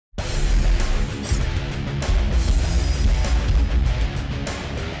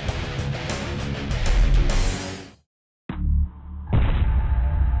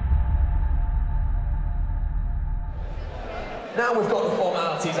Now we've got the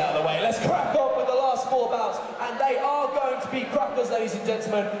formalities out of the way. Let's crack on with the last 4 bouts, and they are going to be crackers, ladies and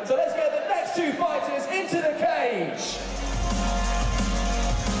gentlemen. So let's get the next 2 fighters into the cage.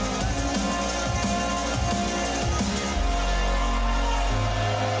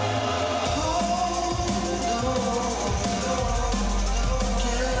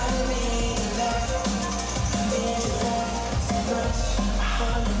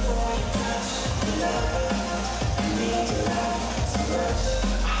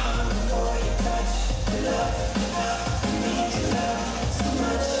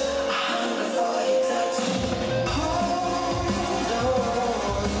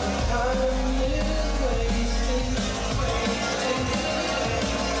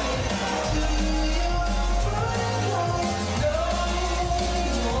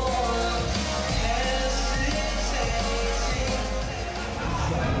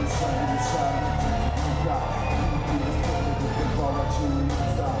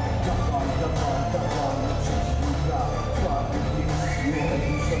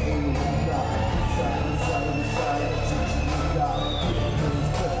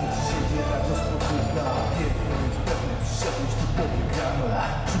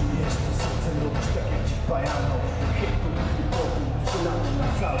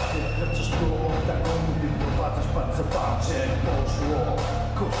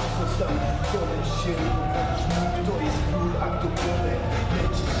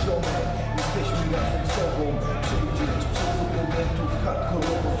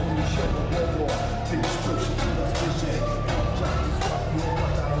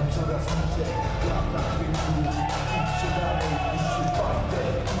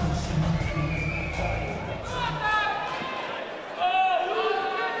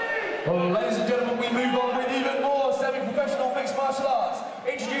 Well, ladies and gentlemen, we move on with even more semi-professional mixed martial arts.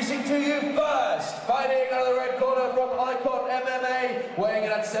 Introducing to you first, fighting out of the red corner from Icon MMA, weighing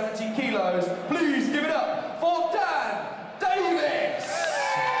in at 70 kilos. Please give it up for Dan Davis!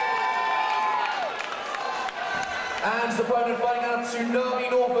 And the opponent fighting out of Tsunami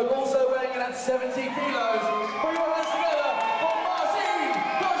Norfolk, also weighing in at 70 kilos. Put your hands together for Marcin!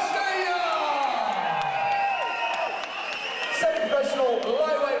 Semi-professional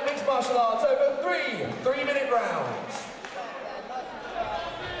lightweight mixed martial arts over 3 3-minute rounds.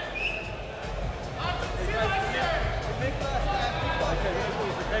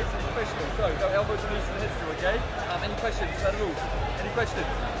 So, no elbows and knees to the hips, okay? Any questions? Set rules. Any questions?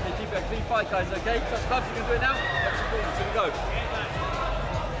 Okay, keep it a clean fight, guys, okay? Touch gloves, you can do it now. Touch your forward, so we go.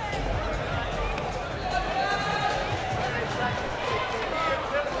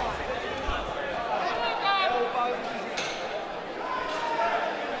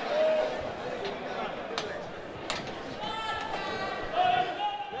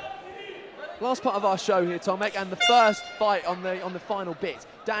 Last part of our show here, Tomek, and the first fight on the final bit.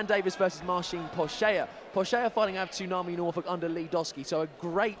 Dan Davis versus Marcin Pociecha. Pociecha fighting out of Tsunami Norfolk under Lee Doski, so a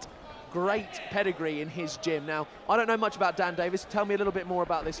great pedigree in his gym. Now, I don't know much about Dan Davis. Tell me a little bit more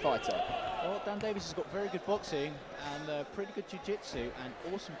about this fighter. Well, Dan Davis has got very good boxing and pretty good jiu-jitsu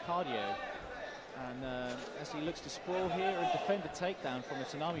and awesome cardio. And as he looks to spoil here and defend a takedown from a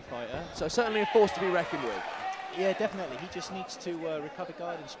Tsunami fighter. So certainly a force to be reckoned with. Yeah, definitely. He just needs to recover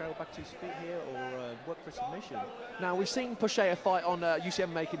guard and scramble back to his feet here or work for submission. Now, we've seen Pociecha fight on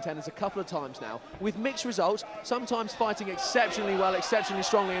UCMMA Contenders a couple of times now, with mixed results, sometimes fighting exceptionally well, exceptionally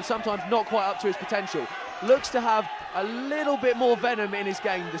strongly, and sometimes not quite up to his potential. Looks to have a little bit more venom in his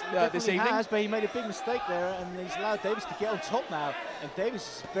game this evening. He has, but he made a big mistake there, and he's allowed Davis to get on top now. And Davis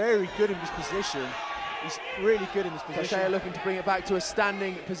is very good in this position. He's really good in this position. Pociecha looking to bring it back to a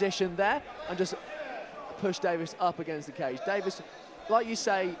standing position there, and just push Davis up against the cage. Davis, like you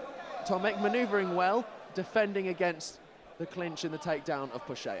say, Tomek, manoeuvring well, defending against the clinch and the takedown of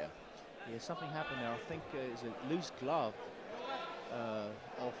Pociecha. Yeah, something happened there. I think it's a loose glove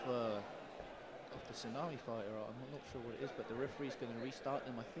of the Tsunami fighter. I'm not sure what it is, but the referee's going to restart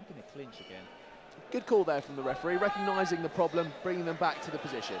them, I think, in a clinch again. Good call there from the referee, recognising the problem, bringing them back to the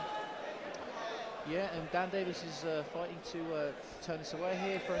position. Yeah, and Dan Davis is fighting to turn this away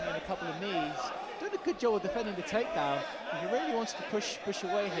here, throwing in a couple of knees. Doing a good job of defending the takedown. He really wants to push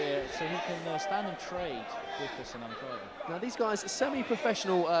away here so he can stand and trade with the Tsunami fighter. Now these guys are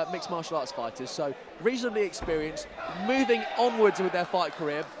semi-professional mixed martial arts fighters, so reasonably experienced, moving onwards with their fight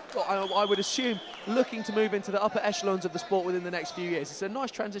career. I would assume looking to move into the upper echelons of the sport within the next few years. It's a nice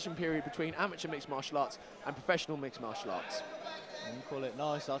transition period between amateur mixed martial arts and professional mixed martial arts. You call it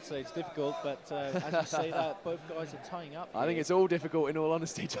nice, I'd say it's difficult, but as you say that, both guys are tying up. I think it's all difficult, in all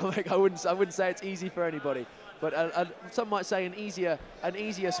honesty, Tomek. I wouldn't say it's easy for anybody, but some might say an easier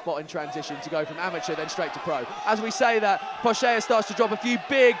spot in transition to go from amateur then straight to pro. As we say that, Pociecha starts to drop a few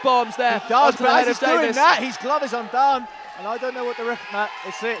big bombs there. He does, but as he's doing that, his glove is undone, and I don't know what the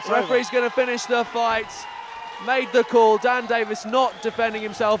it's referee's going to finish the fight. Made the call. Dan Davis not defending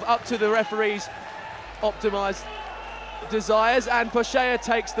himself up to the referee's optimised desires, and Pociecha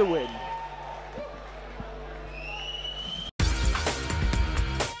takes the win.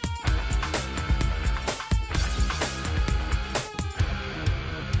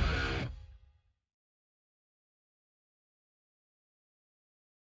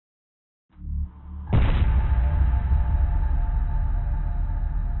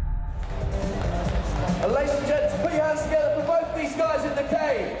 Ladies and gents, put your hands together for both these guys in the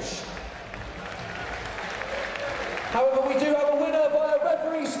cage. However, we do have a winner by a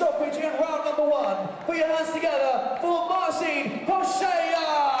referee stoppage in round number 1. Put your hands together for Marcin Pociecha!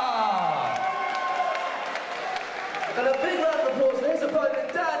 And a big round of applause for his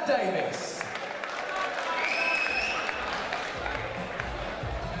opponent, Dan Davis.